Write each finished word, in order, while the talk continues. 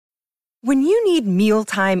When you need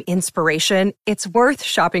mealtime inspiration, it's worth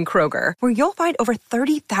shopping Kroger, where you'll find over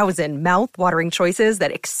 30,000 mouth-watering choices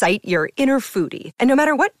that excite your inner foodie. And no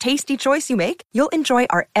matter what tasty choice you make, you'll enjoy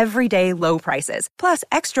our everyday low prices, plus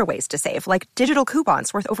extra ways to save, like digital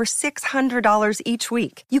coupons worth over $600 each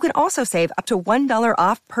week. You can also save up to $1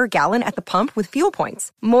 off per gallon at the pump with fuel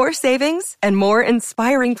points. More savings and more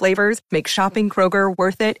inspiring flavors make shopping Kroger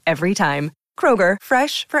worth it every time. Kroger,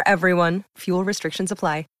 fresh for everyone. Fuel restrictions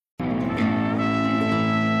apply.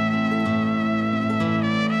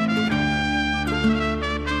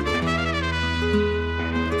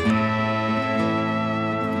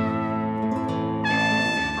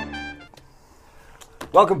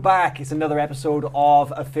 Welcome back. It's another episode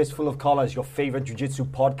of A Fistful of Collars, your favorite jiu-jitsu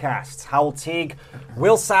podcasts. Howell Teague,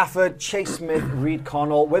 Will Safford, Chase Smith, Reed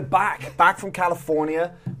Connell. We're back from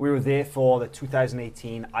California. We were there for the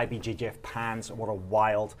 2018 IBJJF Pans. What a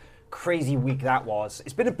wild, crazy week that was.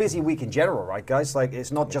 It's been a busy week in general, right, guys? Like,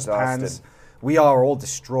 it's not just Pans. We are all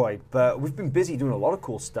destroyed, but we've been busy doing a lot of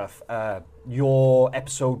cool stuff. Your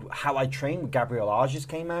episode, How I Train with Gabriel Arges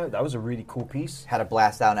came out. That was a really cool piece. Had a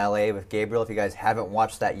blast out in LA with Gabriel. If you guys haven't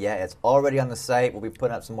watched that yet, it's already on the site. We'll be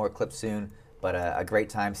putting up some more clips soon, but a great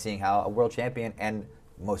time seeing how a world champion and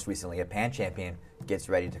most recently a Pan champion gets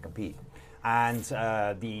ready to compete. And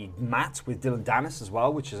the Mat with Dylan Dennis as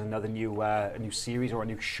well, which is another new series or a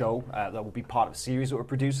new show that will be part of a series that we're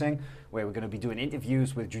producing, where we're going to be doing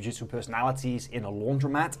interviews with jiu-jitsu personalities in a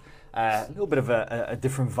laundromat. A little bit of a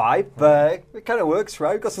different vibe, but it kind of works,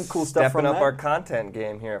 right? We've got some cool stuff from Stepping up there. our content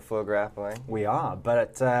game here at Flow Grappling. We are,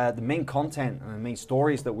 but the main content and the main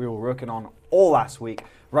stories that we were working on all last week,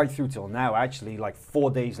 right through till now, actually, like 4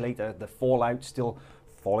 days later, the fallout still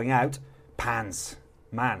falling out. Pans.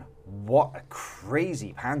 Man, what a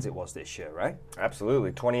crazy Pans it was this year, right? Absolutely.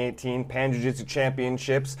 2018 Pan Jiu-Jitsu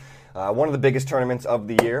Championships. One of the biggest tournaments of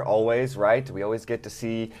the year, always, right? We always get to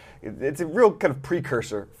see, it's a real kind of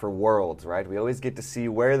precursor for Worlds, right? We always get to see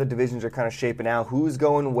where the divisions are kind of shaping out, who's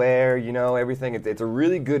going where, you know, everything. It's a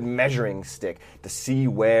really good measuring stick to see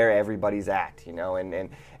where everybody's at, you know,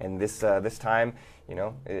 and this time, you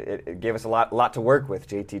know, it gave us a lot to work with.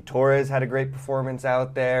 JT Torres had a great performance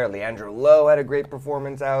out there. Leandro Lowe had a great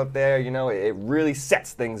performance out there. You know, it really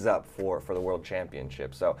sets things up for the World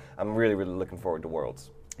Championship. So I'm really, really looking forward to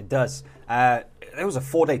Worlds. It does. It was a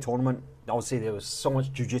 4-day tournament. Obviously, there was so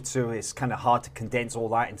much jiu-jitsu. It's kind of hard to condense all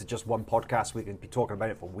that into just one podcast. We can be talking about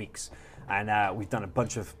it for weeks. And we've done a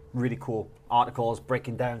bunch of really cool articles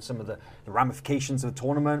breaking down some of the ramifications of the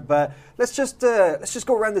tournament. But let's just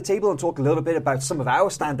go around the table and talk a little bit about some of our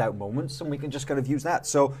standout moments, and we can just kind of use that.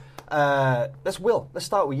 So let's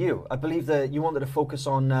start with you. I believe that you wanted to focus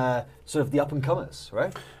on sort of the up-and-comers,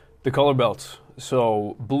 right? The color belts.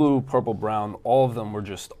 So blue, purple, brown, all of them were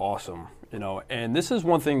just awesome, you know. And this is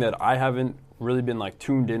one thing that I haven't really been like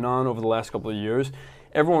tuned in on over the last couple of years.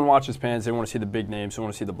 Everyone watches Pans, they want to see the big names, they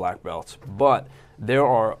want to see the black belts. But there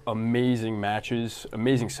are amazing matches,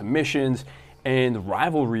 amazing submissions, and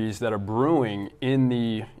rivalries that are brewing in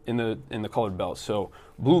the colored belts. So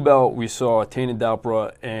blue belt, we saw Taina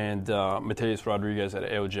Dalpra and Mateus Rodriguez at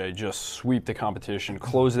AOJ just sweep the competition,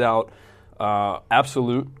 close it out.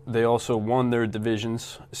 Absolute. They also won their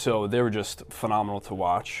divisions, so they were just phenomenal to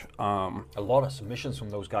watch. A lot of submissions from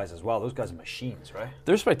those guys as well. Those guys are machines, right?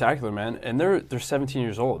 They're spectacular, man, and they're 17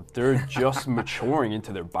 years old. They're just maturing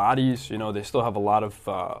into their bodies. You know, they still have a lot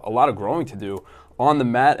of growing to do on the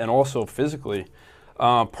mat and also physically.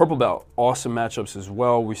 Purple belt, awesome matchups as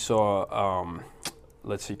well. We saw,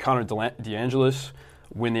 Connor DeAngelis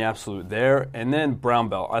win the absolute there, and then brown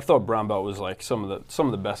belt. I thought brown belt was like some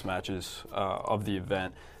of the best matches of the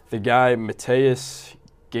event. The guy Mateus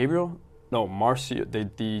Marcio,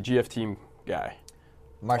 the GF team guy.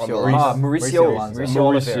 Mauricio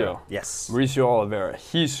Oliveira. Yes. Mauricio Oliveira.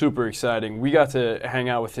 He's super exciting. We got to hang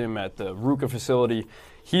out with him at the Ruka facility.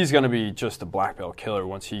 He's going to be just a black belt killer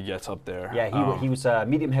once he gets up there. Yeah, he was a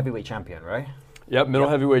medium heavyweight champion, right? Yep,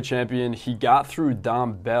 heavyweight champion. He got through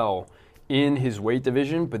Dom Bell in his weight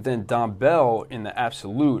division, but then Dom Bell in the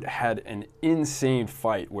absolute had an insane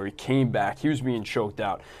fight where he came back. He was being choked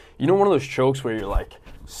out. You know, one of those chokes where you're like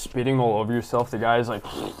spitting all over yourself. The guy's like,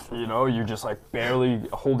 you know, you're just like barely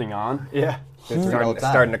holding on. Yeah.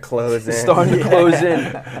 Starting to close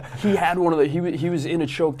in. He had one of the, he was in a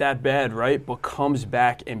choke that bad, right? But comes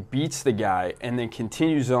back and beats the guy and then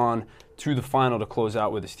continues on to the final to close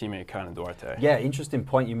out with his teammate Kainan Duarte. Yeah, interesting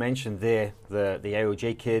point you mentioned there. The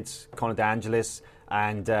AOJ kids, Conor DeAngelis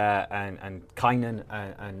and Kainan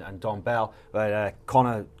and Don Bell. But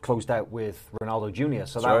Conor closed out with Ronaldo Jr.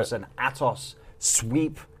 So that was an Atos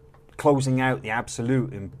sweep, closing out the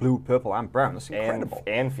absolute in blue, purple, and brown. That's incredible.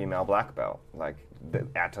 And female black belt. Like, the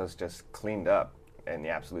Atos just cleaned up in the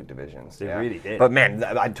absolute divisions. They really did. But man,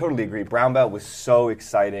 I totally agree. Brown belt was so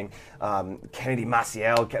exciting. Kennedy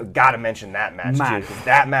Maciel, gotta mention that match too.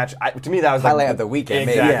 That match, to me, that was highlight of the weekend.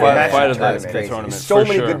 Exactly. Fight Match of of the tournament. So for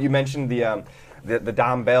many sure. good. You mentioned the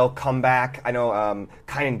Dom Bell comeback. I know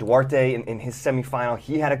Kyan Duarte in his semifinal,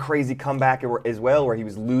 he had a crazy comeback as well, where he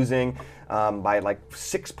was losing by like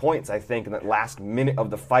 6 points, I think, in the last minute of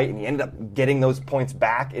the fight, and he ended up getting those points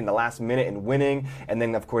back in the last minute and winning. And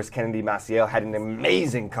then, of course, Kennedy Maciel had an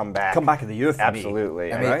amazing comeback. Comeback of the year for me.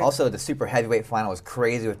 Absolutely. I mean, Right? also the super heavyweight final was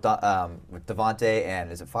crazy with Devontae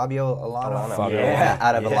and is it Fabio Alano? Fabio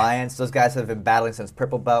Out of Alliance. Those guys have been battling since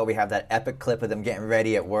Purple Belt. We have that epic clip of them getting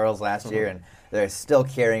ready at Worlds last year, and they're still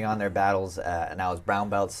carrying on their battles now as brown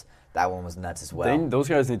belts. That one was nuts as well. Those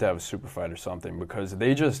guys need to have a super fight or something, because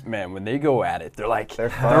they just, man, when they go at it, they're like, They're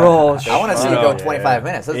all I want to see it go 25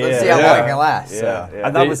 minutes. Let's see how long it can last. So.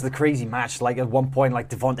 And that was the crazy match. Like, at one point, like,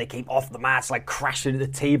 Devontae came off the match, like, crashed into the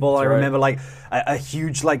table. I remember, like, a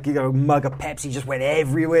huge, like, mug of Pepsi just went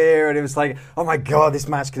everywhere, and it was like, oh my God, this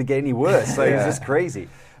match could get any worse. Like, it was just crazy.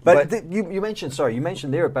 But you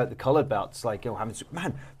mentioned there about the colored belts, like,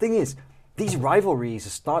 man, thing is, these rivalries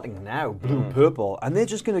are starting now, blue, purple, and they're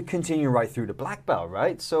just going to continue right through the black belt,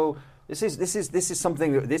 right? So this is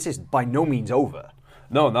something this is by no means over.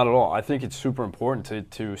 No, not at all. I think it's super important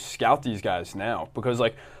to scout these guys now, because,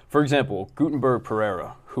 like, for example, Gutenberg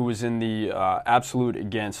Pereira, who was in the absolute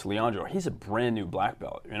against Leandro, he's a brand new black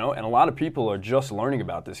belt, and a lot of people are just learning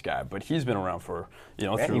about this guy, but he's been around for,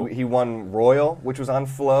 through. He won Royal, which was on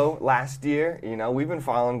Flow last year. We've been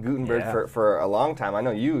following Gutenberg for a long time. I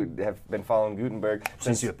know you have been following Gutenberg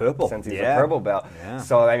Since he's a purple. Since he's a purple belt. Yeah.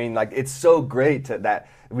 So, I mean, like, it's so great that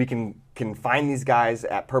we can find these guys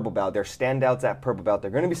at purple belt. They're standouts at purple belt.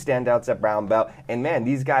 They're going to be standouts at brown belt. And man,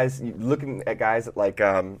 these guys, looking at guys like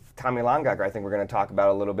Tommy Longacker, I think we're going to talk about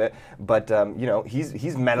a little bit. But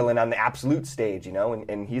he's medaling on the absolute stage,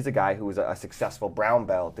 and he's a guy who was a successful brown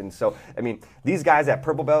belt. And so, I mean, these guys at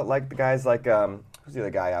purple belt, like the guys like who's the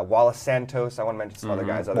other guy? Wallace Santos. I want to mention some other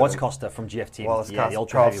guys. Wallace Costa from GFT. Wallace the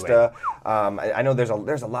ultra Costa. I know there's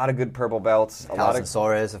a lot of good purple belts. Allison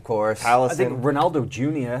Soares, of course. I think Ronaldo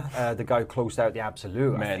Jr., the guy who closed out the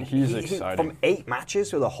absolute. Man, he's exciting. From 8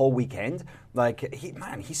 matches for the whole weekend, like,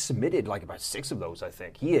 he submitted like about 6 of those, I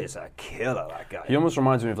think. He is a killer, that guy. He almost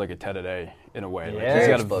reminds me of like a Ted Day in a way. Like, Yeah. he's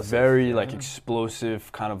got Explosive. a very like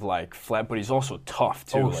explosive kind of like flat, but he's also tough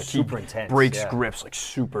too. Oh, like, super he intense, breaks yeah. grips like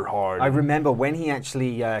super hard. I remember when he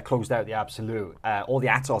actually closed out the absolute, all the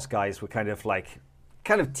Atos guys were kind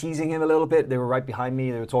of teasing him a little bit. They were right behind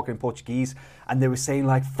me. They were talking in Portuguese, and they were saying,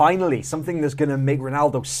 like, finally, something that's going to make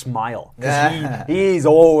Ronaldo smile. Because he's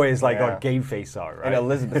always, like, on game face art, right? And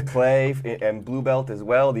Elizabeth Clay and blue belt as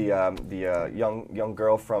well, the young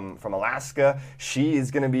girl from Alaska. She is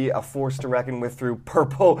going to be a force to reckon with through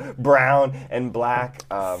purple, brown, and black.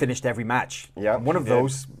 Finished every match. Yeah, One of she did.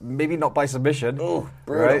 those, maybe not by submission. Ooh,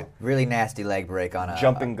 brutal. Right? Really nasty leg break on a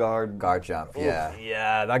Jumping guard. guard jump. Yeah.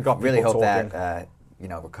 Yeah, that got Really people hope talking. that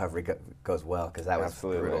recovery goes well, because that was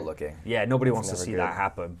Absolutely. brutal looking. Yeah, nobody wants to never see good. that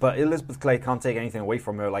happen. But Elizabeth Clay can't take anything away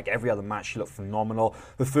from her. Like, every other match, she looked phenomenal.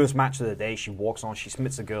 The first match of the day, she walks on, she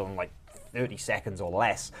submits a girl in like 30 seconds or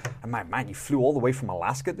less. And man, you flew all the way from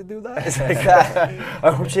Alaska to do that? It's like,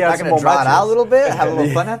 I hope she has Not some going more to draw it matches. out a little bit, have a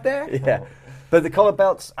little fun out there. Yeah. But the color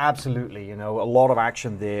belts, absolutely, a lot of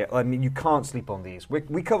action there. I mean, you can't sleep on these.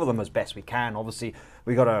 We cover them as best we can. Obviously,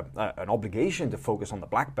 we got an obligation to focus on the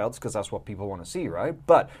black belts because that's what people want to see, right?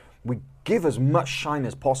 But we give as much shine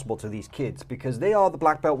as possible to these kids because they are the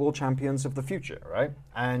black belt world champions of the future, right?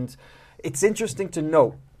 And it's interesting to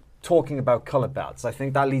note, talking about color belts, I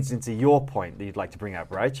think that leads into your point that you'd like to bring up,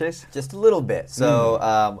 right, Chase? Just a little bit.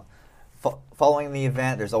 So, following the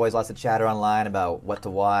event, there's always lots of chatter online about what to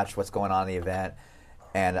watch, what's going on in the event.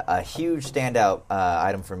 And a huge standout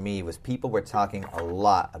item for me was people were talking a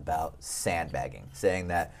lot about sandbagging, saying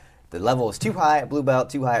that the level is too high at blue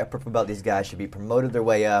belt, too high at purple belt. These guys should be promoted their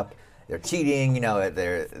way up. They're cheating,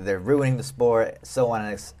 they're ruining the sport, so on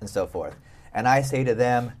and so forth. And I say to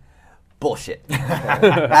them, bullshit.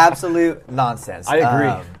 Absolute nonsense. I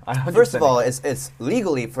agree. I 100% First of all, it's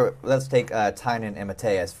legally for, let's take Tynan and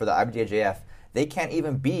Mateus, for the IBJJF, they can't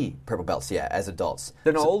even be purple belts yet as adults.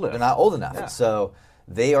 They're not old enough. They're not old enough. Yeah. So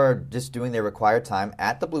they are just doing their required time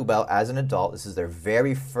at the blue belt as an adult. This is their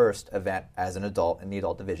very first event as an adult in the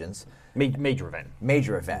adult divisions. Major event.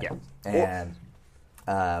 Major event. Yeah.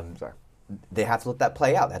 And they have to let that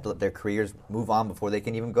play out. They have to let their careers move on before they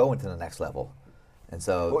can even go into the next level. And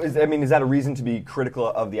so, Well, is that a reason to be critical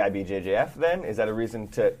of the IBJJF then? Is that a reason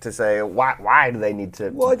to say, why do they need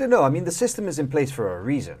to? Well, I don't know. I mean, the system is in place for a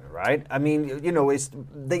reason, right? I mean,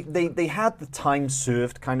 they had the time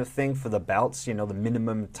served kind of thing for the belts, the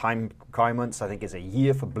minimum time requirements, I think, is a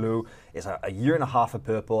year for blue, is a year and a half for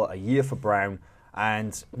purple, a year for brown.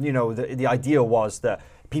 And, the idea was that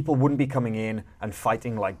people wouldn't be coming in and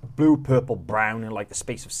fighting like blue, purple, brown in like the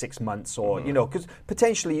space of 6 months, or because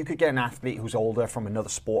potentially you could get an athlete who's older from another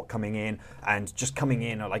sport coming in and just coming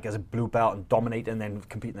in like as a blue belt and dominate, and then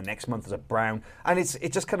compete the next month as a brown, and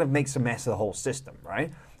it just kind of makes a mess of the whole system,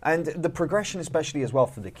 right? And the progression, especially as well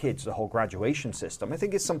for the kids, the whole graduation system, I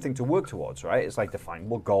think is something to work towards, right? It's like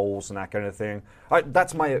definable goals and that kind of thing.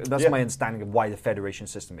 That's my understanding of why the federation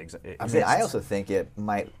system exists. I mean, I also think it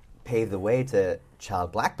might pave the way to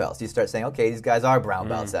child black belts. You start saying, okay, these guys are brown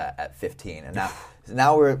belts at 15, and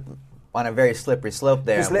now we're on a very slippery slope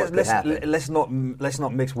there. And what could happen? Let's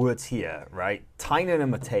not mix words here, right? Tynan and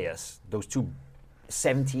Mateus, those two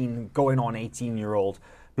 17 going on 18-year-old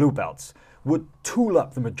blue belts, would tool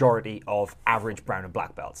up the majority of average brown and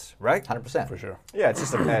black belts, right? 100%. For sure. Yeah, it's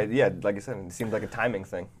just like I said, it seems like a timing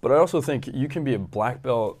thing. But I also think you can be a black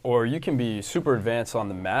belt, or you can be super advanced on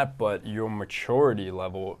the mat, but your maturity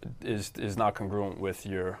level is not congruent with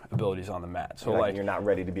your abilities on the mat. So you're not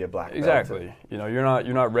ready to be a black belt. Exactly. You're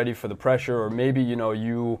not ready for the pressure, or maybe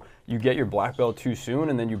you get your black belt too soon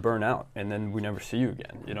and then you burn out and then we never see you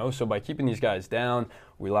again. So by keeping these guys down,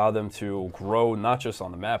 we allow them to grow not just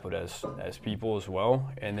on the mat but as people as well,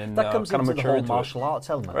 and then that comes kind of into the mature whole into martial arts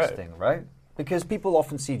elements thing, right? Because people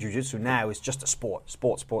often see jiu-jitsu now as just a sport,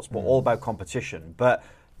 all about competition. But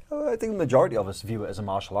I think the majority of us view it as a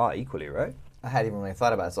martial art equally, right? I hadn't even really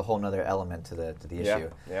thought about it. It's a whole other element to the issue.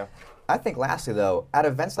 Yeah. I think lastly, though, at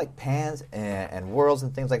events like Pans and Worlds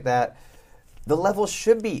and things like that, the level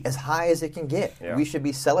should be as high as it can get. Yeah. We should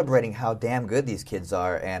be celebrating how damn good these kids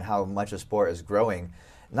are and how much the sport is growing.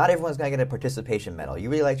 Not everyone's going to get a participation medal. You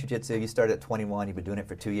really like jiu-jitsu, you started at 21, you've been doing it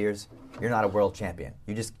for 2 years, you're not a world champion.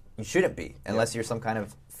 You shouldn't be, unless you're some kind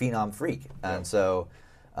of phenom freak. And so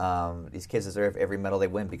these kids deserve every medal they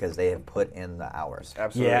win because they have put in the hours.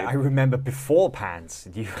 Absolutely. Yeah, I remember before Pans,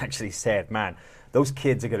 you actually said, man, those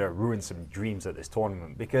kids are going to ruin some dreams at this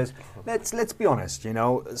tournament, because let's be honest,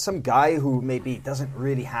 some guy who maybe doesn't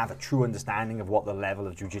really have a true understanding of what the level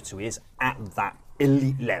of jiu-jitsu is at that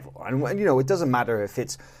elite level. And it doesn't matter if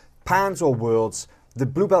it's Pans or Worlds, the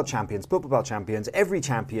blue belt champions, purple belt champions, every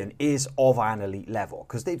champion is of an elite level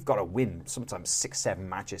because they've got to win sometimes 6-7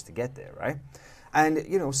 matches to get there, right? And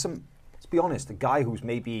let's be honest, a guy who's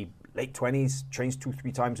maybe late 20s, trains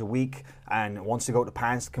 2-3 times a week and wants to go to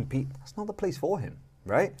Pans to compete, that's not the place for him,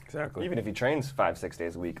 right? Exactly. Even if he trains 5-6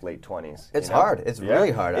 days a week, late 20s. It's hard. It's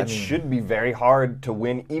really hard. It should be very hard to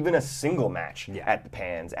win even a single match at the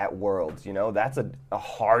Pans, at Worlds. That's a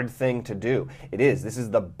hard thing to do. It is. This is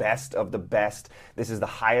the best of the best. This is the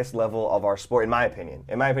highest level of our sport, in my opinion.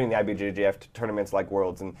 In my opinion, the IBJJF tournaments like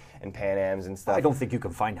Worlds and Pan Ams and stuff. I don't think you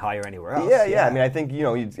can find higher anywhere else. Yeah. I mean, I think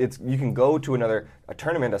you can go to a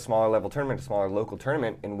tournament, a smaller level tournament, a smaller local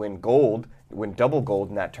tournament, and win gold, win double gold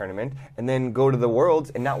in that tournament, and then go to the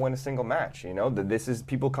Worlds and not win a single match.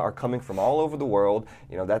 People are coming from all over the world.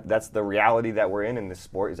 That's the reality that we're in this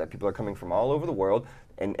sport, is that people are coming from all over the world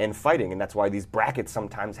and fighting, and that's why these brackets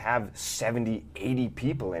sometimes have 70, 80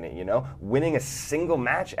 people in it. Winning a single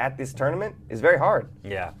match at this tournament is very hard.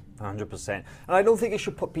 Yeah. 100%. And I don't think it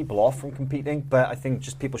should put people off from competing, but I think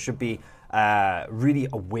just people should be really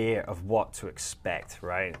aware of what to expect,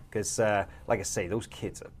 right? Because, like I say, those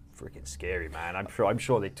kids are freaking scary, man. I'm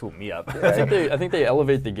sure they tore me up. I think they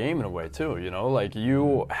elevate the game in a way too. Like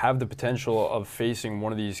you have the potential of facing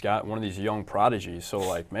one of these young prodigies. So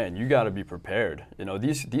like, man, you got to be prepared.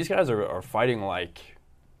 These guys are fighting like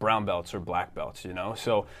brown belts or black belts.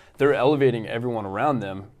 So they're elevating everyone around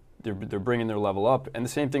them. They're bringing their level up, and the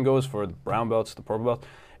same thing goes for the brown belts, the purple belts,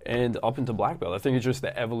 and up into black belt. I think it's just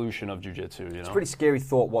the evolution of jiu-jitsu. It's a pretty scary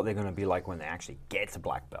thought what they're going to be like when they actually get to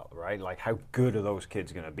black belt, right? Like, how good are those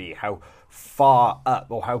kids going to be? How far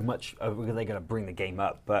up, or how much are they going to bring the game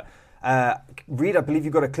up? But Reed, I believe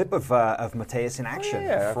you got a clip of Mateus in action.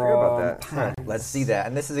 Yeah, I forgot about that. Let's see that.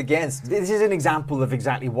 And this is an example of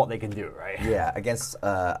exactly what they can do, right? Yeah, against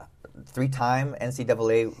 3-time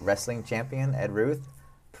NCAA wrestling champion Ed Ruth.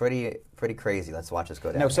 Pretty crazy. Let's watch this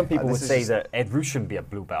go down. Now, some people would say just that Ed Ruth shouldn't be a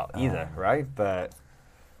blue belt either, right? But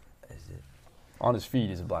on his feet,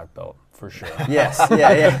 he's a black belt for sure. Yes,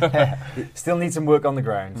 yeah. Still needs some work on the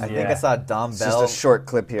ground. I think I saw Dom It's Bell. just a short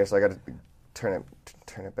clip here, so I got to turn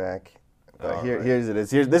it back. Here's it is.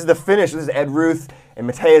 This is the finish. This is Ed Ruth and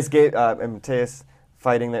Mateus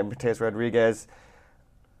fighting Mateus Rodriguez.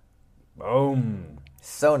 Boom.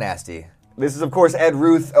 So nasty. This is, of course, Ed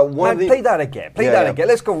Ruth. Play that again. Play that yeah. again.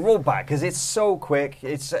 Let's go roll back because it's so quick.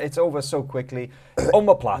 It's over so quickly.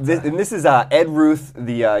 Omoplata. This is Ed Ruth,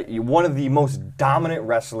 one of the most dominant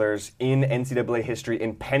wrestlers in NCAA history,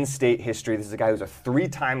 in Penn State history. This is a guy who's a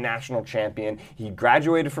 3-time national champion. He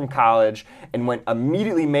graduated from college and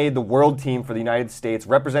immediately made the world team for the United States,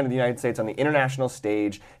 represented the United States on the international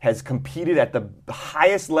stage, has competed at the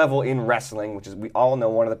highest level in wrestling, which is, we all know,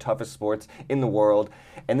 one of the toughest sports in the world.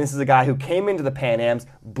 And this is a guy who came into the Pan Am's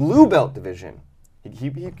blue belt division.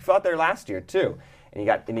 He fought there last year, too. And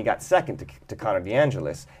he got second to Connor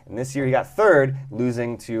DeAngelis. And this year he got third,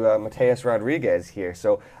 losing to Mateus Rodriguez here.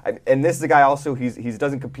 So, and this is a guy also, he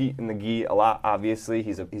doesn't compete in the gi a lot, obviously.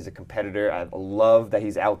 He's a competitor. I love that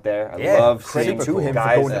he's out there. I love seeing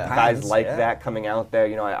guys like that coming out there.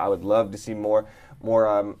 You know, I would love to see more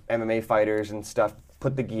MMA fighters and stuff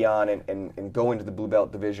put the gi on and go into the blue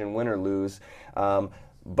belt division, win or lose.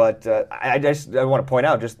 But I want to point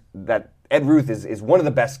out just that Ed Ruth is one of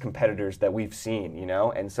the best competitors that we've seen, you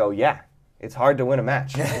know? And so, yeah, it's hard to win a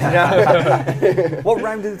match. What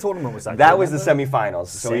round of the tournament was that? That was the semifinals.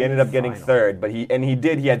 So he ended up getting third. But he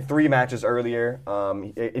had 3 matches earlier.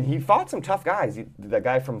 And he fought some tough guys. That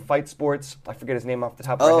guy from Fight Sports, I forget his name off the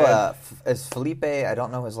top of my head. It's Felipe. I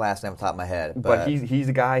don't know his last name off the top of my head. But he's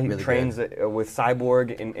a guy who really trains with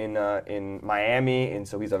Cyborg in Miami, and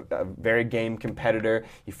so he's a very game competitor.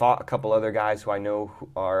 He fought a couple other guys who I know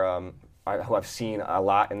who I've seen a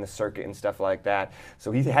lot in the circuit and stuff like that.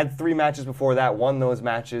 So he had 3 matches before that, won those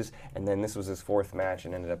matches, and then this was his 4th match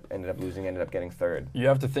and ended up losing, ended up getting third. You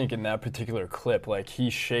have to think in that particular clip, like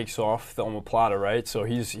he shakes off the omoplata, right? So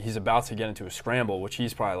he's about to get into a scramble, which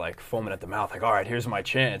he's probably like foaming at the mouth, like, all right, here's my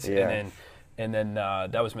chance. Yeah. And then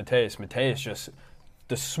that was Mateus. Mateus just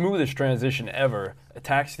the smoothest transition ever,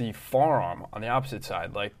 attacks the forearm on the opposite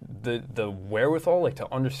side. Like the wherewithal, like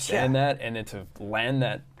to understand that and then to land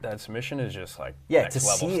that submission is just like next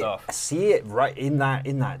level stuff. See it right in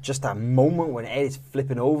that just that moment when Ed is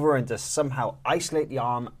flipping over and to somehow isolate the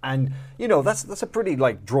arm, and you know that's a pretty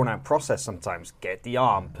like drawn out process sometimes. Get the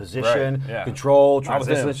arm position, control,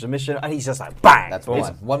 transition, submission, and he's just like bang. That's one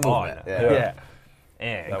movement.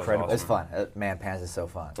 Yeah, incredible. Awesome. It's fun. Man, Pans is so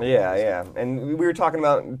fun. Yeah. And we were talking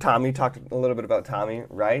about Tommy, talked a little bit about Tommy,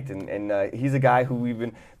 right? And he's a guy who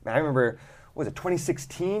I remember, what was it,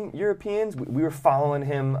 2016 Europeans? We were following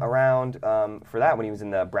him around for that when he was in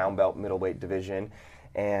the brown belt middleweight division.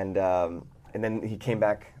 And then he came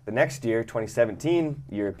back the next year, 2017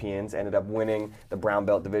 Europeans, ended up winning the brown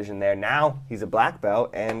belt division there. Now he's a black belt,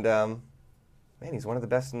 and man, he's one of the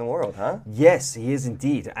best in the world, huh? Yes, he is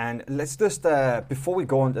indeed. And let's just, before we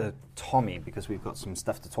go on to Tommy, because we've got some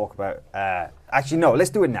stuff to talk about. Actually, no, let's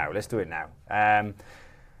do it now.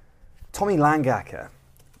 Tommy Langacker,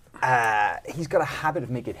 he's got a habit of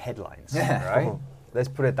making headlines, right? Let's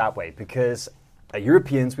put it that way, because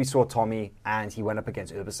Europeans, we saw Tommy, and he went up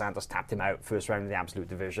against Urban Santos, tapped him out, first round in the absolute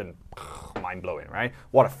division. Mind-blowing, right?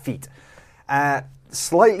 What a feat.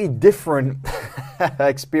 Slightly different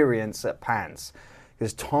experience at Pans,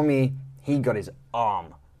 because Tommy, he got his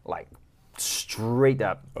arm like straight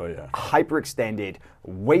up, hyperextended,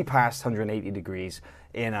 way past 180 degrees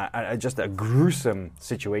in just a gruesome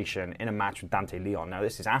situation in a match with Dante Leon. Now,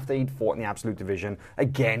 this is after he'd fought in the absolute division,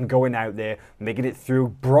 again going out there, making it through,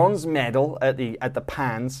 bronze medal at the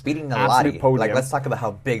Pans, beating absolute Nalati. podium. Like, let's talk about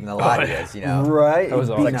how big Nalati is, you know. Right, that was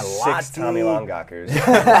like 6 Tommy Langackers.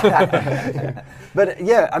 But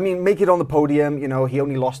yeah, I mean, make it on the podium. You know, he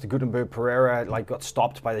only lost to Gutenberg Pereira, like got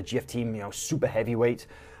stopped by the GF team, you know, super heavyweight.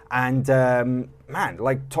 And man,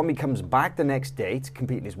 like Tommy comes back the next day to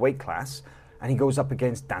compete in his weight class, and he goes up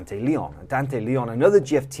against Dante Leon. And Dante Leon, another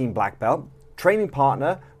GF team black belt, training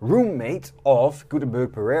partner, roommate of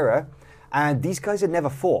Gutenberg Pereira. And these guys had never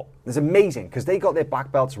fought. It's amazing, because they got their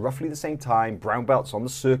black belts roughly the same time, brown belts on the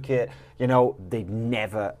circuit. You know, they'd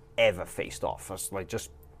never, ever faced off. It's like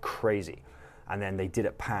just crazy. And then they did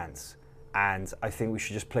at Pans. And I think we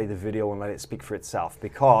should just play the video and let it speak for itself,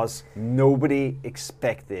 because nobody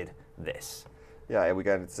expected this. Yeah, we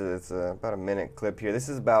got it's about a minute clip here. This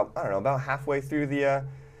is about halfway through the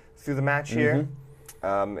match here,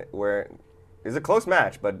 where it's a close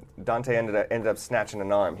match, but Dante ended up snatching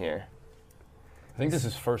an arm here. I think this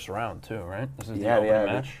is first round too, right? This is the opening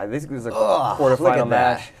match. I think it was a quarterfinal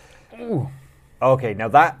match. Ooh. Okay, now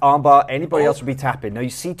that armbar, anybody else would be tapping. Now you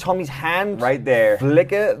see Tommy's hand right there,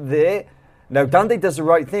 flicker there. Now, Dante does the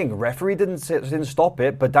right thing. Referee didn't stop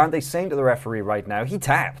it, but Dante's saying to the referee right now, he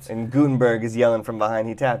tapped. And Gutenberg is yelling from behind,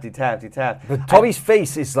 he tapped. But Tommy's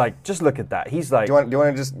face is like, just look at that. He's like... Do you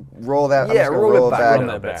want to just roll that? Yeah, roll it back a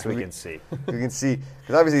little bit so we can see. You can see,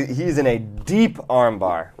 because obviously he's in a deep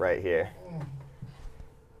armbar right here.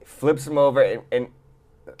 Flips him over and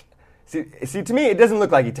see, to me, it doesn't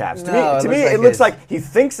look like he taps. To me, it looks like he's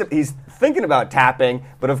thinking about tapping,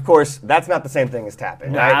 but of course, that's not the same thing as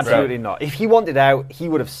tapping. No, right? absolutely not. If he wanted out, he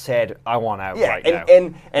would have said, I want out right now.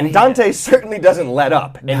 And Dante certainly doesn't let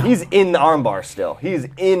up, and he's in the armbar still. He's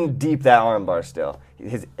in deep that armbar still.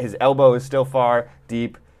 His elbow is still far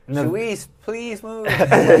deep. Luis, please move.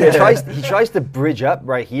 He tries to bridge up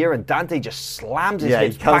right here, and Dante just slams his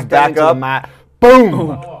hips he comes back down back into up. the mat.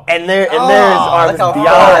 Boom! And there's arms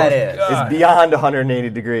beyond 180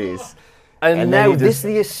 degrees. And now this is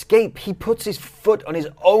the escape. He puts his foot on his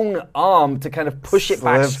own arm to kind of push it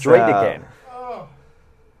back straight again.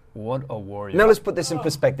 What a warrior. Now let's put this in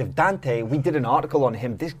perspective. Dante, we did an article on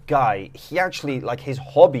him. This guy, he actually, like his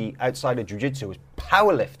hobby outside of jiu-jitsu is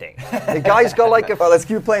powerlifting. The guy's got like a let's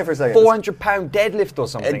keep playing for a second. 400-pound deadlift or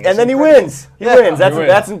something. And then he wins. He wins.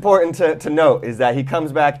 That's important to note, is that he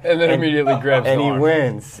comes back and then immediately grabs and the he arm.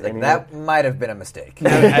 wins. That might have been a mistake.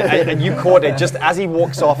 and you caught it just as he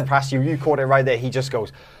walks off past you. You caught it right there. He just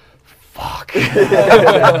goes, "Fuck."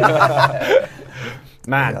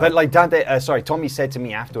 Man, but like Tommy said to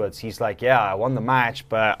me afterwards, he's like, yeah, I won the match,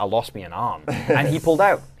 but I lost me an arm. And he pulled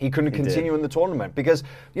out. He couldn't continue in the tournament because,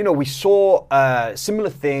 we saw similar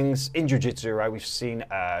things in jiu-jitsu, right? We've seen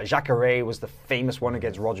Jacare was the famous one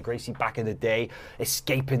against Roger Gracie back in the day,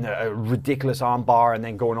 escaping a ridiculous arm bar and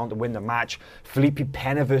then going on to win the match. Felipe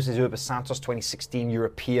Pena versus Urba Santos 2016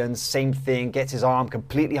 Europeans, same thing, gets his arm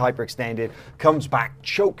completely hyperextended, comes back,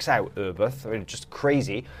 chokes out Urba, just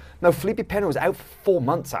crazy. Now, Felipe Pena was out for 4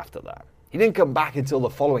 months after that. He didn't come back until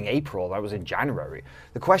the following April. That was in January.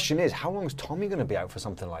 The question is, how long is Tommy going to be out for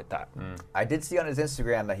something like that? I did see on his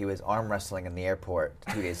Instagram that he was arm wrestling in the airport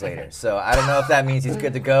 2 days later. So I don't know if that means he's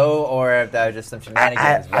good to go or if that was just some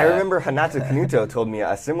shenanigans. I remember Hanato Kanuto told me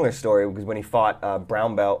a similar story because when he fought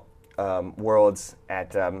Brown Belt Worlds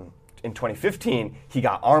in 2015, he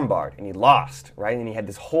got armbarred and he lost, right? And he had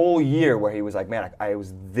this whole year where he was like, man, I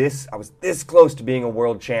was this close to being a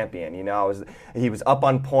world champion. He was up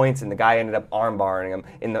on points and the guy ended up armbarring him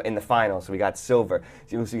in the final, so he got silver.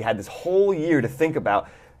 So he had this whole year to think about,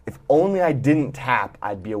 if only I didn't tap,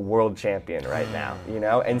 I'd be a world champion right now,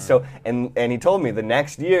 And so, and he told me the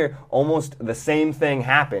next year, almost the same thing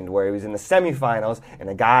happened, where he was in the semifinals, and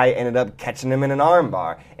a guy ended up catching him in an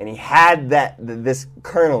armbar, and he had this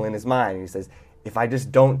kernel in his mind. And he says, if I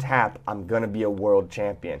just don't tap, I'm gonna be a world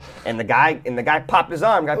champion. And the guy popped his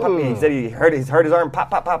arm. He said he hurt his arm,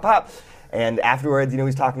 pop. And afterwards,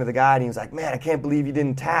 he's talking to the guy, and he was like, man, I can't believe you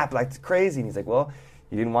didn't tap. Like, it's crazy. And he's like, well,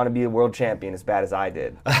 you didn't want to be a world champion as bad as I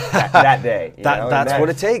did that day. That's what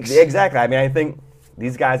it takes. Exactly. I mean, I think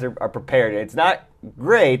these guys are prepared. It's not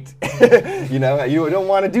great. You don't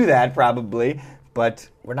want to do that probably, but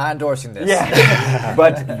we're not endorsing this. Yeah,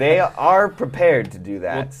 but they are prepared to do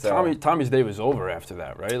that. Well, Tommy's day was over after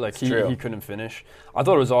that, right? Like he couldn't finish. I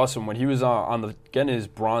thought it was awesome when he was getting his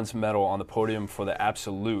bronze medal on the podium for the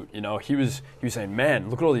absolute. He was saying, "Man,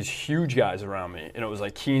 look at all these huge guys around me." And it was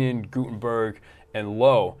like Keenan, Gutenberg, and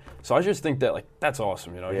Low. So I just think that that's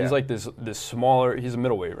awesome. He's like this smaller. He's a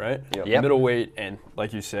middleweight, right? Yep. Middleweight, and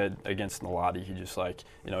like you said, against Nalati, he just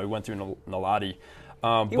he went through Nalati.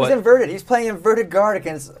 He was inverted. He's playing inverted guard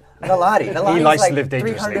against Nalati. Nalati's he likes like to live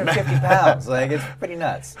dangerously. 350 pounds. It's pretty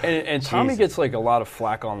nuts. And Tommy gets a lot of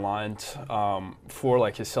flack online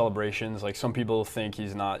for his celebrations. Like some people think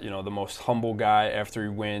he's not the most humble guy after he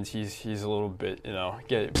wins. He's a little bit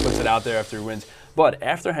puts it out there after he wins. But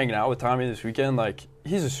after hanging out with Tommy this weekend,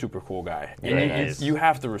 he's a super cool guy. And you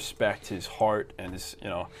have to respect his heart and his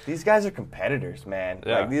These guys are competitors, man.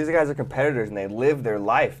 Yeah. These guys are competitors and they live their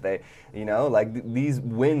life. They these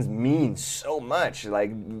wins mean so much.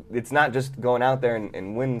 It's not just going out there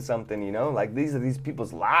and winning something, these are these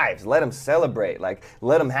people's lives. Let them celebrate.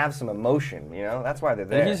 Let them have some emotion, That's why they're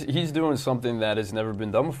there. And he's doing something that has never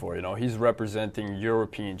been done before, He's representing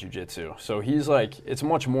European jiu-jitsu. So he's it's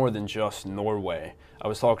much more than just Norway. I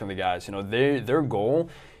was talking to the guys, their goal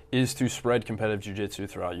is to spread competitive jiu-jitsu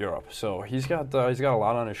throughout Europe. So he's got a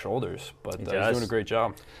lot on his shoulders, but he's doing a great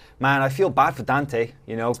job. Man, I feel bad for Dante,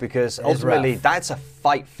 because ultimately that's a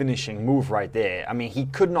fight-finishing move right there. I mean, he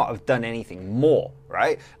could not have done anything more, right?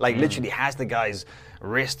 right? Like, literally has the guy's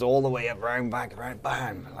wrist all the way up, round, back, right,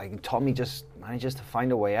 bam. Like, Tommy just manages to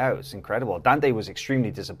find a way out. It's incredible. Dante was extremely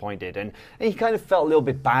disappointed, and he kind of felt a little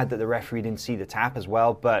bit bad that the referee didn't see the tap as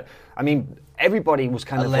well. But, I mean, everybody was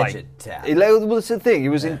kind of like... tap. Well, that's the thing. It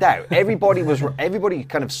was in doubt. Everybody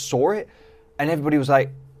kind of saw it, and everybody was like,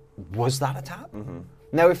 was that a tap?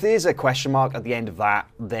 Now, if there's a question mark at the end of that,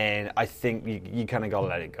 then I think you kind of got to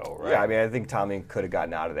let it go, right? Yeah, I mean, I think Tommy could have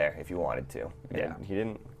gotten out of there if he wanted to. Yeah. He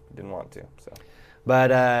didn't want to, so...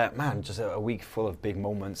 But, man, just a week full of big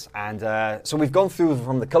moments. And so we've gone through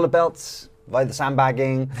from the color belts via the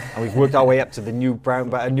sandbagging, and we've worked our way up to the new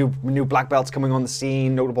new black belts coming on the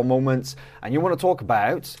scene, notable moments. And you want to talk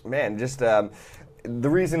about... Man, just the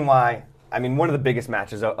reason why... I mean, one of the biggest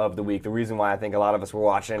matches of the week, the reason why I think a lot of us were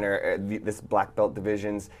watching this black belt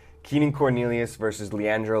divisions, Keenan Cornelius versus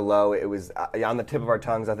Leandro Lowe. It was on the tip of our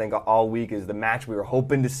tongues, I think, all week, is the match we were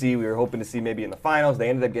hoping to see. We were hoping to see maybe in the finals. They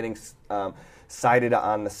ended up getting... sided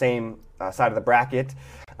on the same side of the bracket,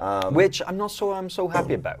 which I'm so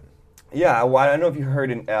happy about. Yeah, well, I don't know if you heard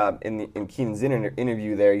in Keenan's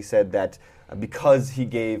interview there, he said that because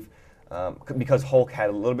Hulk had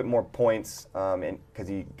a little bit more points, and because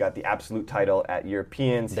he got the absolute title at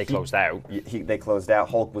Europeans, they closed out. They closed out.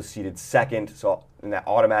 Hulk was seated second, and that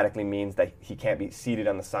automatically means that he can't be seated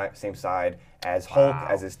on the same side as Hulk,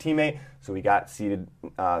 as his teammate. So we got seated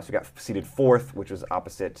fourth, which was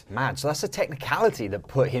opposite. Man, so that's a technicality that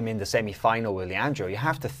put him in the semi-final with Leandro. You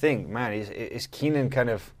have to think, man, is Keenan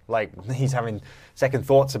kind of like he's having second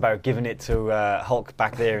thoughts about giving it to Hulk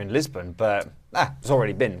back there in Lisbon, but it's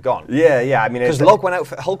already been gone. Yeah. I mean, because Hulk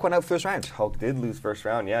went out first round. Hulk did lose first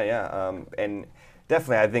round. Yeah. And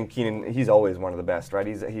definitely, I think Keenan, he's always one of the best, right?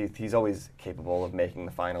 He's always capable of making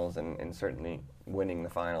the finals and certainly winning the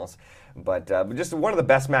finals. But just one of the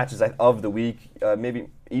best matches of the week, maybe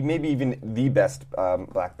even the best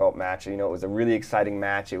black belt match. You know, it was a really exciting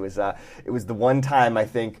match. It was the one time, I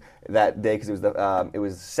think, that day, because it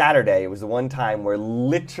was Saturday. It was the one time where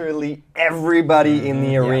literally everybody in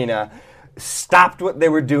the arena stopped what they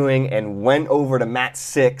were doing and went over to mat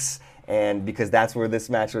 6. And because that's where this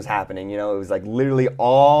match was happening, you know, it was like literally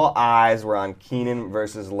all eyes were on Keenan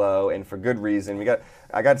versus Lowe, and for good reason.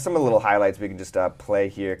 I got some of the little highlights we can just play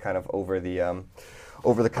here, kind of over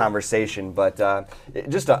the conversation. But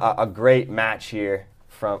just a great match here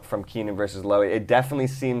from Keenan versus Lowe. It definitely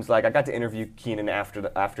seems like I got to interview Keenan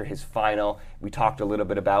after his final. We talked a little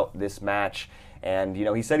bit about this match, and you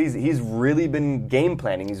know, he said he's really been game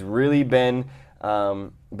planning. He's really been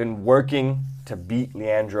working to beat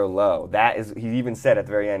Leandro Lowe. He even said at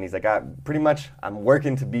the very end, he's like, I'm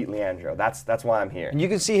working to beat Leandro. That's why I'm here. And you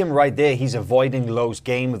can see him right there. He's avoiding Lowe's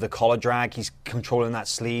game with the collar drag. He's controlling that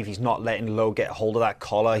sleeve. He's not letting Lowe get hold of that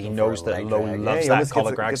collar. He knows that Lowe loves that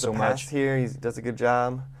collar drag so much. Here, he does a good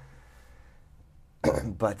job.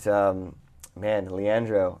 But man,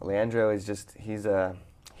 Leandro is just he's a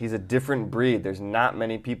different breed. There's not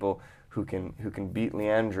many people who can beat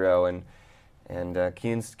Leandro, and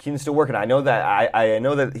Keenan's still working. I know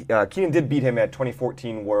that Keenan did beat him at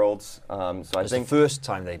 2014 Worlds. So I think the first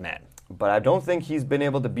time they met. But I don't think he's been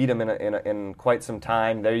able to beat him in quite some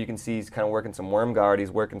time. There you can see he's kind of working some worm guard.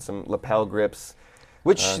 He's working some lapel grips,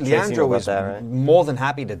 which Leandro is more than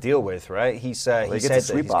happy to deal with. Right? He said he gets a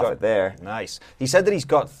sweep off it there. Nice. He said that he's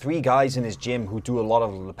got 3 guys in his gym who do a lot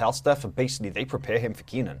of lapel stuff, and basically they prepare him for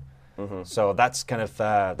Keenan. Mm-hmm. So that's kind of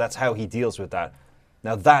that's how he deals with that.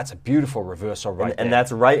 Now that's a beautiful reversal right there. And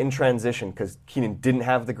that's right in transition, because Keenan didn't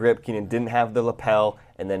have the grip, Keenan didn't have the lapel,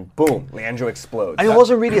 and then boom, Leandro explodes. And it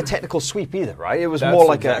wasn't really a technical sweep either, right? It was more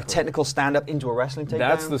like a technical stand-up into a wrestling takedown.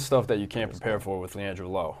 That's the stuff that you can't prepare for with Leandro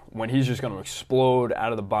Lowe. When he's just going to explode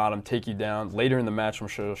out of the bottom, take you down. Later in the match, I'm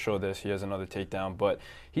sure he'll show this, he has another takedown, but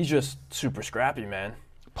he's just super scrappy, man.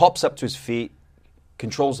 Pops up to his feet,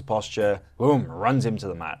 controls the posture, boom, runs him to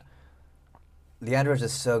the mat. Leandro's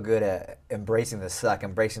just so good at embracing the suck,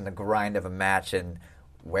 embracing the grind of a match, and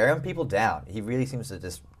wearing people down. He really seems to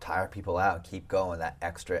just tire people out and keep going that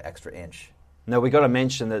extra inch. Now, we got to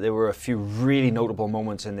mention that there were a few really notable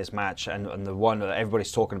moments in this match, and the one that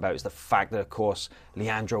everybody's talking about is the fact that, of course,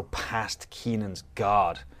 Leandro passed Keenan's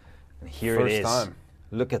guard. And here it is. First time.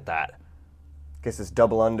 Look at that. Gets his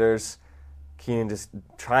double unders. Keenan just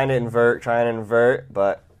trying to invert,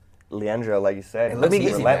 but Leandro, like you said,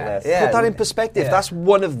 he's relentless. Yeah, put that in perspective. Yeah. That's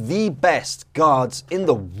one of the best guards in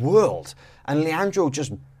the world, and Leandro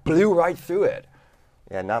just blew right through it.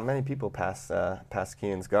 Yeah, not many people pass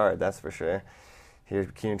Keenan's guard, that's for sure. Here,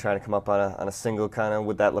 Keenan trying to come up on a single kind of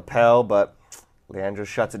with that lapel, but Leandro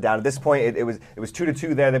shuts it down. At this point, it was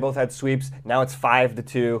 2-2 there. They both had sweeps. Now it's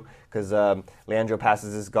 5-2 because Leandro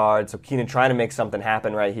passes his guard. So Keenan trying to make something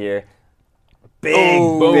happen right here. Big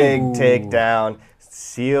takedown.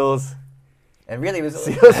 Seals. And really, it was.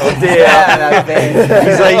 Seals. Oh, dear.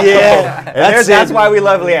 He's like, yeah. And that's why we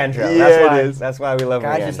love Leandro. Yeah, that's why we love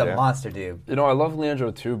Leandro. Guy's just a monster, dude. You know, I love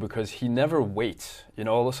Leandro too because he never waits. You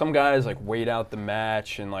know, some guys like wait out the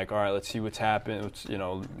match and like, all right, let's see what's happened. You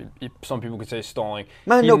know, some people could say stalling.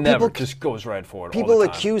 Man, he no, never people just goes right for it. People all the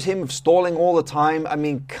time. accuse him of stalling all the time. I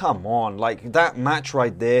mean, come on, like that match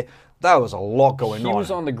right there. That was a lot going on. He was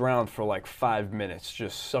on the ground for like 5 minutes,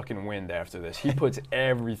 just sucking wind after this. He puts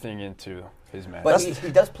everything into his match. But he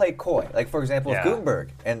does play coy. Like, for example, with Gutenberg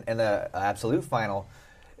in the Absolute final,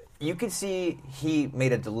 you could see he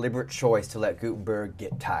made a deliberate choice to let Gutenberg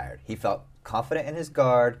get tired. He felt confident in his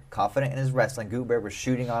guard, confident in his wrestling. Gutenberg was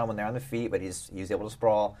shooting on him when they're on the feet, but he was able to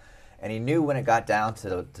sprawl. And he knew when it got down to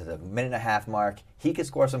the minute and a half mark, he could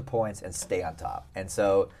score some points and stay on top. And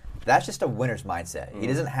so that's just a winner's mindset. He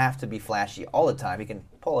doesn't have to be flashy all the time. He can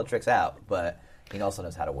pull the tricks out, but he also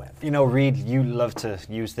knows how to win. You know, Reed, you love to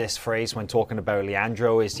use this phrase when talking about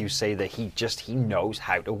Leandro, is you say that he knows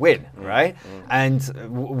how to win, right? And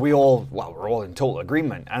we're all in total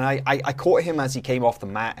agreement. And I caught him as he came off the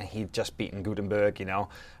mat and he'd just beaten Gutenberg, you know.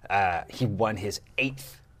 He won his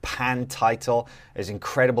 8th Pan title. His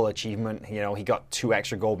incredible achievement. You know, he got 2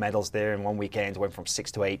 extra gold medals there in one weekend, went from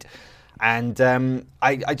 6 to 8. And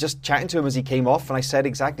I just chatting to him as he came off, and I said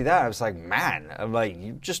exactly that. I was like, man, I'm like,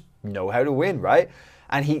 you just know how to win, right?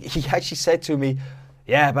 And he actually said to me,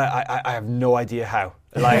 yeah, but I have no idea how.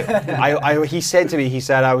 Like, he said to me, he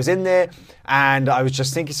said, I was in there, and I was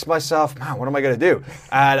just thinking to myself, man, what am I going to do?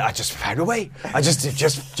 And I just found a way. I just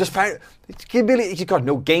found. He's got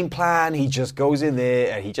no game plan. He just goes in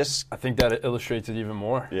there, and he just. I think that illustrates it even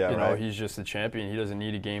more. Yeah, you know, he's just a champion. He doesn't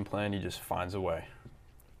need a game plan. He just finds a way.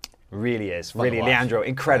 Really is. Really, Leandro,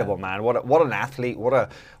 incredible, man. What an athlete. What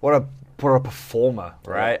a performer,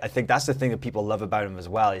 right? I think that's the thing that people love about him as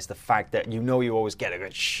well, is the fact that you always get a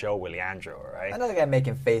good show with Leandro, right? Another guy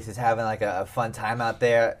making faces, having like a fun time out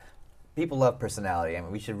there. People love personality. I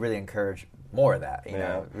mean, we should really encourage more of that. You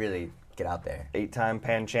know, really get out there. 8-time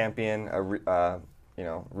Pan champion.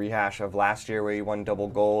 Rehash of last year where he won double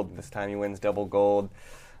gold. This time he wins double gold.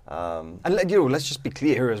 And let's just be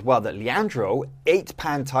clear here as well that Leandro, 8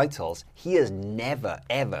 Pan titles, he has never,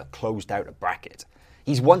 ever closed out a bracket.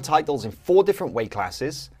 He's won titles in 4 different weight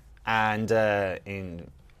classes and in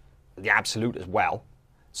the Absolute as well.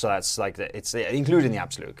 So that's like, it's including the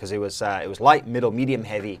Absolute, because it was light, middle, medium,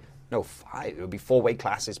 heavy. No, 5. It would be 4 weight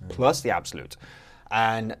classes plus the Absolute.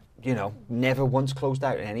 And, never once closed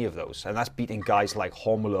out in any of those. And that's beating guys like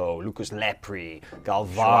Romulo, Lucas Lepri,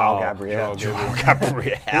 Galvao, Joao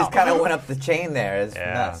Gabriel. He's kind of went up the chain there. It's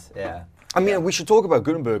nuts. Yeah. I mean, we should talk about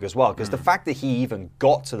Gutenberg as well, because the fact that he even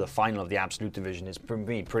got to the final of the Absolute division is, for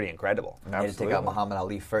me, pretty incredible. He had to take out Muhammad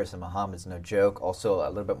Ali first, and Muhammad's no joke. Also, a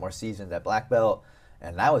little bit more seasoned at black belt.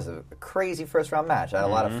 And that was a crazy first-round match. I had a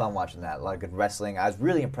lot of fun watching that. A lot of good wrestling. I was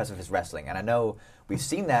really impressed with his wrestling. And I know we've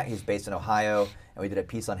seen that. He's based in Ohio, and we did a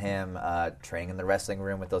piece on him training in the wrestling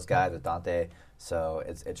room with those guys, with Dante. So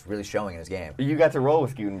it's really showing in his game. You got to roll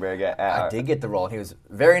with Gutenberg. I did get the roll. He was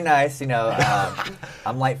very nice.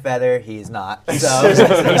 I'm light feather. He's not. So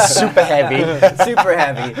He's super heavy. Super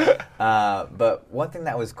heavy. But one thing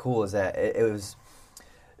that was cool is that it was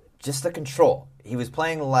just the control. He was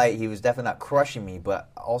playing light. He was definitely not crushing me, but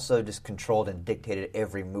also just controlled and dictated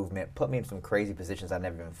every movement, put me in some crazy positions I've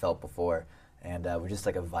never even felt before, and was just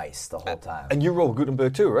like a vice the whole time. And you rolled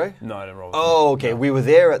Gutenberg too, right? No, I didn't roll. Oh, okay. No. We were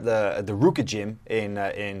there at the Ruka gym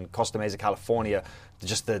in Costa Mesa, California,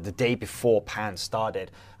 just the day before Pan started,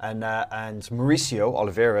 and Mauricio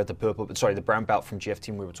Oliveira, the brown belt from GF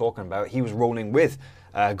team we were talking about, he was rolling with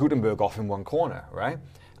Gutenberg off in one corner, right?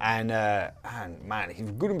 And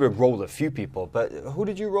man, Gutenberg rolled a few people, but who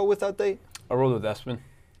did you roll with that day? I rolled with Espen.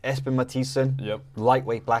 Espen Mathisen. Yep.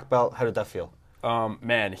 Lightweight black belt. How did that feel?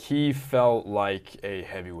 Man, he felt like a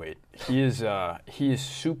heavyweight. He is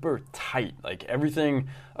super tight. Like, everything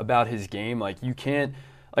about his game, like, you can't,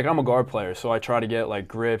 like, I'm a guard player, so I try to get like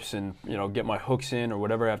grips and get my hooks in or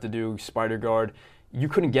whatever I have to do, spider guard. You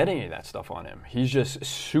couldn't get any of that stuff on him. He's just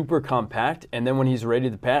super compact, and then when he's ready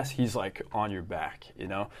to pass, he's like on your back,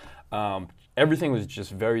 Everything was just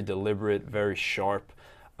very deliberate, very sharp,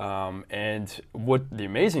 and what the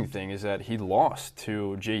amazing thing is that he lost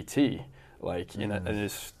to JT, like in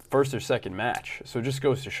his first or second match. So it just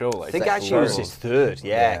goes to show, like, I think actually it was his third,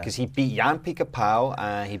 because he beat Jan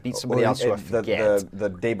Picapau, he beat somebody else who I forget. The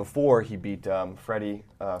day before, he beat Freddie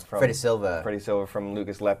Silva. Freddie Silva from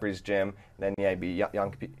Lucas Lepri's gym. Then he beat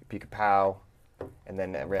Jan Picapau. And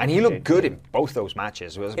then he looked good in both those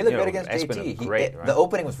matches. He looked good against JT. Great, right? The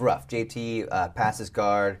opening was rough. JT passed his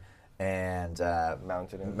guard and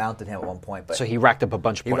mounted him at one point. But so he racked up a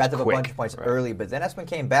bunch of points. He racked up a bunch of points early, but then Espen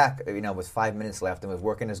came back. With 5 minutes left and was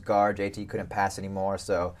working his guard. JT couldn't pass anymore,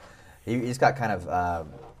 so he just got kind of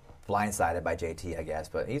blindsided by JT, I guess.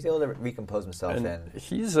 But he's able to recompose himself. And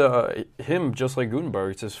he's him just like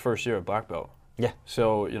Gutenberg. It's his first year at black belt. Yeah.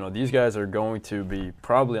 So, these guys are going to be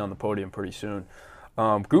probably on the podium pretty soon.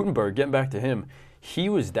 Gutenberg, getting back to him, he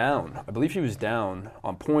was down. I believe he was down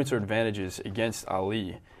on points or advantages against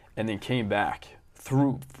Ali and then came back.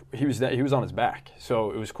 He was on his back.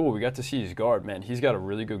 So it was cool. We got to see his guard. Man, he's got a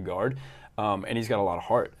really good guard, and he's got a lot of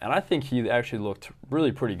heart. And I think he actually looked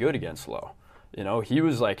really pretty good against Lowe. He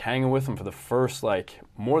was hanging with him for the first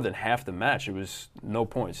more than half the match. It was no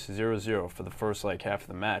points, 0-0 for the first half of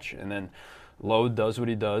the match. And then Lowe does what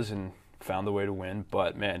he does and found the way to win.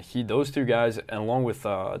 But, man, those two guys, and along with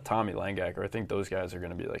Tommy Langacker, I think those guys are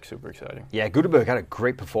going to be, super exciting. Yeah, Gutenberg had a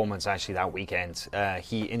great performance, actually, that weekend.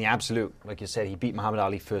 He, in the absolute, like you said, he beat Muhammad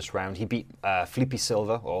Ali first round. He beat Felipe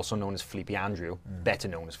Silva, also known as Felipe Andrew, better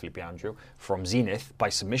known as Felipe Andrew, from Zenith by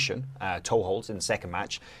submission, toe holds in the second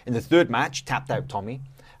match. In the third match, tapped out Tommy,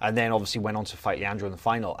 and then obviously went on to fight Leandro in the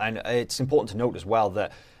final. And it's important to note as well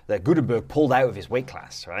that Gutenberg pulled out of his weight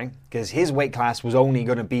class, right? Because his weight class was only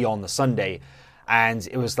going to be on the Sunday. And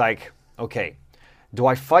it was like, okay, do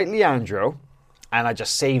I fight Leandro and I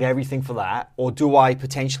just save everything for that? Or do I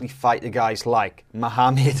potentially fight the guys like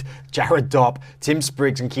Muhammad, Jared Dopp, Tim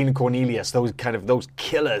Spriggs, and Keenan Cornelius, those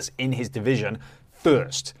killers in his division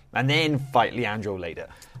first, and then fight Leandro later?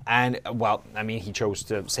 And, he chose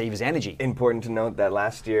to save his energy. Important to note that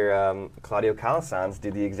last year, Claudio Calasanz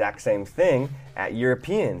did the exact same thing at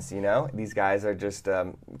Europeans, These guys are just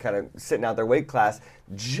kind of sitting out their weight class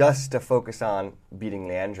just to focus on beating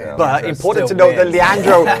Leandro. But important to note that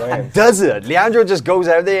Leandro doesn't. Leandro just goes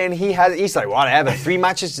out there and he's like, whatever, 3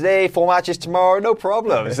 matches today, 4 matches tomorrow, no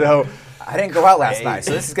problem. So I didn't go out last night,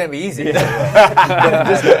 so this is going to be easy.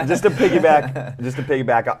 just to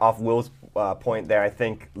piggyback off Will's point there, I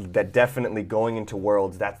think that definitely going into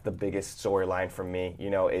Worlds, that's the biggest storyline for me.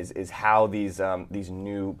 Is how these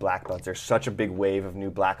new black belts. There's such a big wave of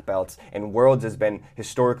new black belts, and Worlds has been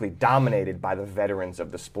historically dominated by the veterans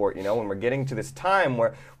of the sport. When we're getting to this time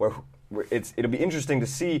where it'll be interesting to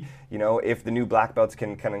see, if the new black belts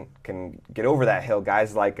can get over that hill.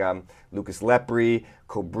 Guys like Lucas Lepri,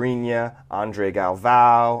 Cobrinha, Andre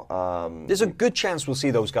Galvao. There's a good chance we'll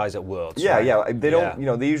see those guys at Worlds. Yeah, right? yeah. They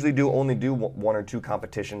don't. They usually only do 1 or 2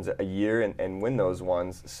 competitions a year and win those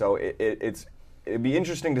ones. So it'd be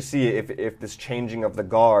interesting to see if this changing of the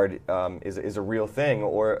guard is a real thing,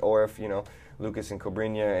 or if Lucas and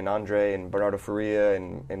Cobrinha and Andre and Bernardo Faria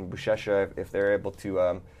and Buchecha, if they're able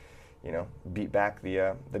to beat back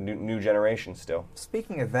the new generation still.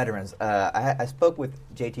 Speaking of veterans, I spoke with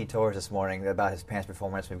JT Torres this morning about his pants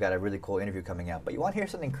performance. We've got a really cool interview coming out. But you want to hear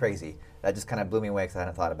something crazy that just kind of blew me away because I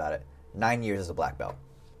hadn't thought about it. 9 years as a black belt.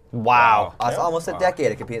 Wow. It's almost a decade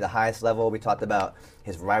to compete at the highest level. We talked about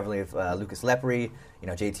his rivalry with Lucas Lepri.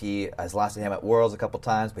 JT has lost to him at Worlds a couple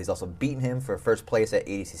times, but he's also beaten him for first place at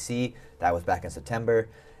ADCC. That was back in September.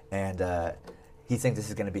 And he thinks this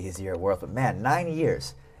is going to be his year at Worlds. But man, 9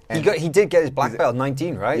 years. He did get his black belt at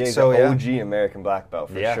 19, right? Yeah, he's an OG American black belt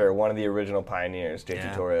for sure. One of the original pioneers,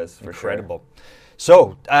 JT Torres, for incredible.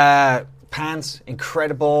 Sure. So, Pans,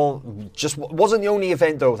 incredible. Just wasn't the only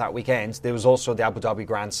event, though, that weekend. There was also the Abu Dhabi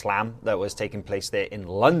Grand Slam that was taking place there in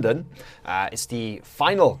London. It's the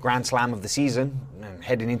final Grand Slam of the season,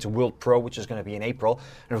 heading into World Pro, which is going to be in April.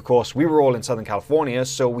 And, of course, we were all in Southern California,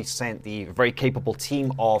 so we sent the very capable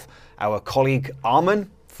team of our colleague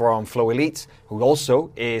Armin from Flow Elite, who also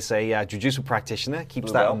is a jiu-jitsu practitioner,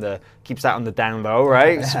 keeps that on the down low,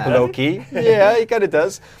 right? Super low key. Yeah, he kind of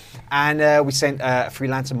does. And we sent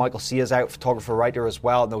freelancer Michael Sears out, photographer, writer as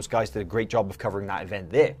well. And those guys did a great job of covering that event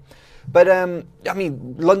there. But,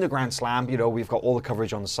 London Grand Slam, we've got all the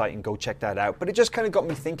coverage on the site, and go check that out. But it just kind of got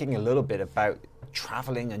me thinking a little bit about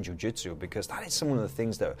traveling and jiu-jitsu, because that is some of the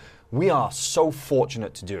things that we are so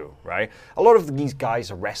fortunate to do, right? A lot of these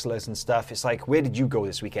guys are wrestlers and stuff. It's like, where did you go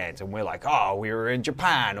this weekend? And we're like, oh, we were in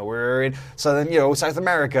Japan, or we were in South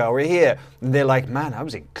America, or we're here. And they're like, man, I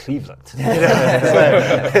was in Cleveland.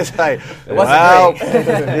 It's like, it wasn't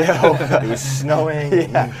great. It was snowing.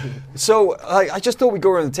 Yeah. So I just thought we'd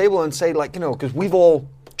go around the table and say, because we've all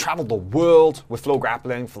traveled the world with flow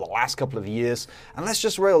grappling for the last couple of years, and let's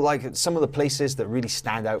just rail like some of the places that really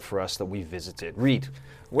stand out for us that we've visited. Reed,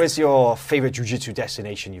 where's your favorite jiu-jitsu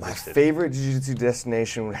destination you visited? My favorite jiu-jitsu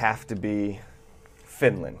destination would have to be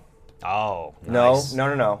Finland. Oh, nice.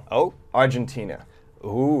 No. Oh, Argentina.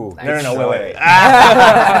 ooh. No, wait.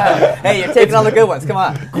 Hey, you're taking all the good ones. Come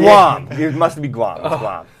on. Guam. It must be Guam. It's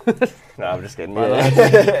Guam. No, I'm just kidding. I'll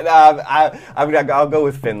go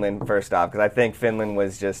with Finland first off, because I think Finland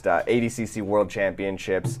was just ADCC World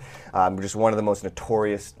Championships, just one of the most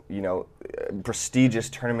notorious, prestigious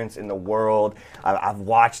tournaments in the world. I've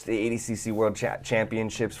watched the ADCC World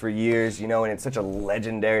Championships for years, and it's such a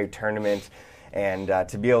legendary tournament. And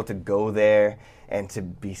to be able to go there and to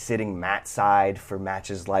be sitting mat side for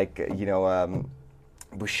matches like, Buchecha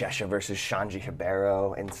versus Shanji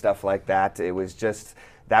Hibero and stuff like that,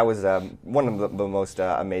 that was one of the most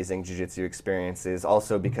amazing jiu-jitsu experiences.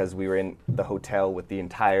 Also because we were in the hotel with the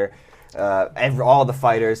entire, all the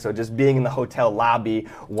fighters, so just being in the hotel lobby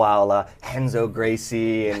while Henzo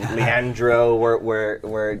Gracie and Leandro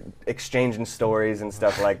were exchanging stories and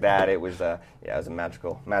stuff like that. It was it was a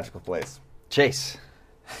magical place. Chase.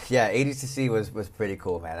 Yeah, ADCC was pretty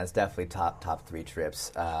cool, man. That's definitely top 3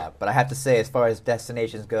 trips. But I have to say, as far as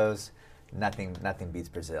destinations goes, nothing beats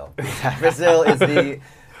Brazil. Brazil is the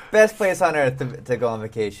best place on earth to go on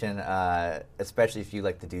vacation, especially if you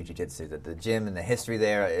like to do jiu-jitsu. The gym and the history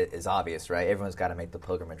there is obvious, right? Everyone's got to make the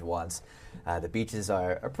pilgrimage once. The beaches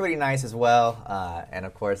are pretty nice as well, and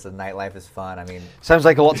of course the nightlife is fun. I mean, Sounds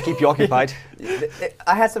like a lot to keep you occupied.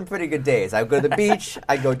 I had some pretty good days. I would go to the beach,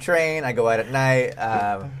 I go train, I go out at night.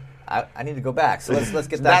 I need to go back, so let's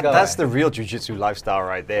get that going. That's the real jiu-jitsu lifestyle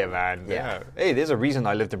right there, man. Yeah. Hey, there's a reason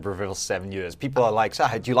I lived in Brazil 7 years. People are like,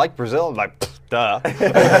 do you like Brazil? I'm like, duh.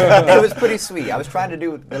 It was pretty sweet. I was trying to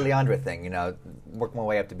do the Leandro thing, work my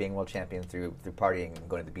way up to being world champion through partying and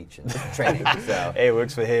going to the beach and training. So Hey, it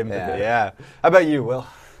works for him. Yeah. How about you, Will?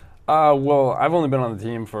 Well, I've only been on the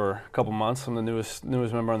team for a couple months. I'm the newest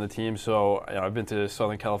member on the team, so I've been to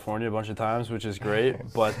Southern California a bunch of times, which is great.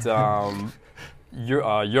 But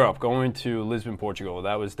Europe, going to Lisbon, Portugal,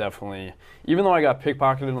 that was definitely, even though I got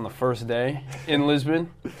pickpocketed on the first day in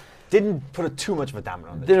Lisbon, Didn't put too much of a damper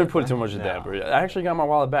on the didn't trip, put right? too much of a damper. I actually got my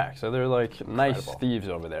wallet back, so they're like nice Incredible. thieves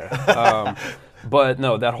over there. But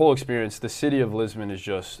no, that whole experience, the city of Lisbon is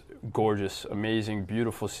just gorgeous, amazing,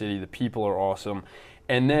 beautiful city. The people are awesome.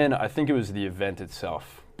 And then I think it was the event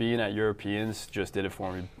itself. Being at Europeans just did it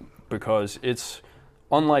for me because it's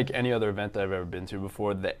unlike any other event that I've ever been to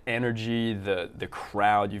before. The energy, the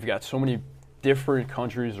crowd, you've got so many different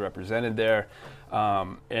countries represented there,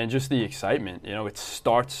 and just the excitement. It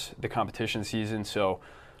starts the competition season, so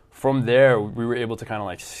from there we were able to kind of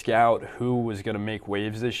like scout who was going to make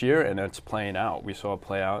waves this year, and it's playing out. We saw it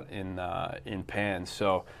play out in Pan,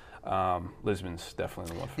 so Lisbon's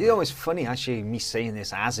definitely the one for me. It's funny actually me saying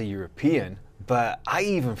this as a European, but I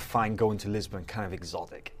even find going to Lisbon kind of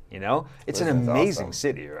exotic. It's an Lisbon's amazing awesome.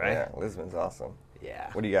 city, right? Yeah, Lisbon's awesome.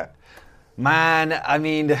 Yeah. What do you got? Man, I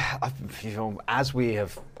mean, as we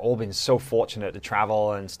have all been so fortunate to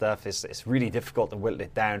travel and stuff, it's really difficult to whittle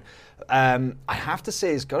it down. I have to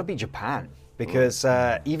say it's got to be Japan because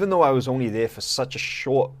even though I was only there for such a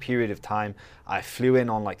short period of time, I flew in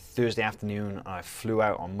on like Thursday afternoon and I flew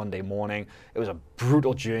out on Monday morning. It was a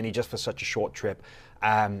brutal journey just for such a short trip.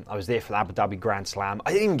 I was there for the Abu Dhabi Grand Slam.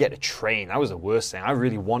 I didn't even get to train. That was the worst thing. I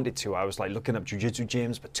really wanted to. I was like looking up jiu-jitsu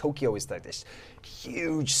gyms, but Tokyo is like this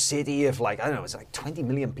huge city of like, I don't know, it's like 20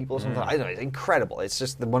 million people or something. I don't know, it's incredible. It's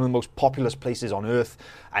just one of the most populous places on earth,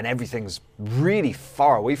 and everything's really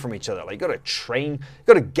far away from each other. Like you got to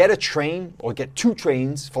get a train or get 2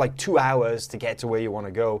 trains for like 2 hours to get to where you want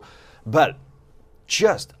to go. But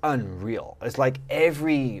just unreal. It's like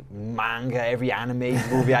every manga, every anime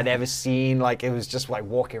movie I'd ever seen, like it was just like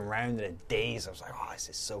walking around in a daze. I was like, oh, this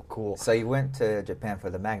is so cool. So you went to Japan for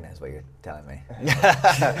the Magna, is what you're telling me.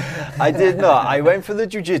 I did not. I went for the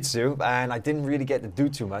jiu-jitsu, and I didn't really get to do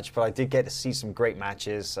too much, but I did get to see some great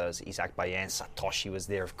matches. Isaac Bayen, Satoshi was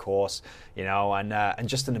there, of course, and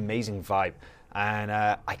just an amazing vibe. And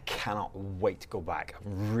I cannot wait to go back.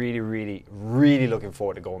 I'm really, really, really looking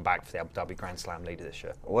forward to going back for the Abu Dhabi Grand Slam later this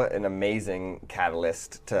year. What an amazing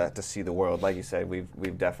catalyst to see the world. Like you said,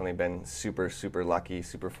 we've definitely been super, super lucky,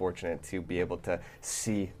 super fortunate to be able to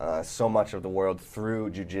see so much of the world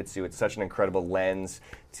through jiu-jitsu. It's such an incredible lens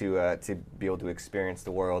to be able to experience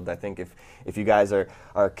the world. I think if you guys are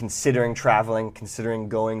considering traveling, considering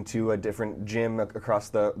going to a different gym across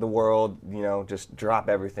the world, just drop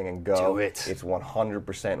everything and go. Do it. It's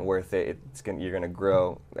 100% worth it. You're gonna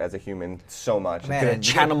grow as a human so much. Man, I'm gonna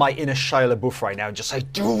channel my inner Shia LaBeouf right now and just say,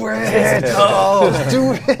 do it! Oh,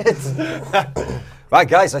 do it! Right,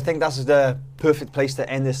 guys, I think that's the perfect place to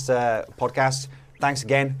end this podcast. Thanks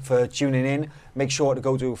again for tuning in. Make sure to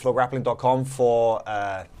go to flowgrappling.com for,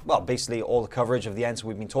 basically all the coverage of the events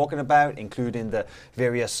we've been talking about, including the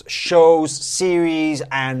various shows, series,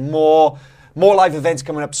 and more. More live events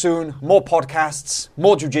coming up soon, more podcasts,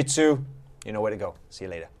 more jiu-jitsu. You know where to go. See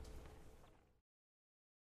you later.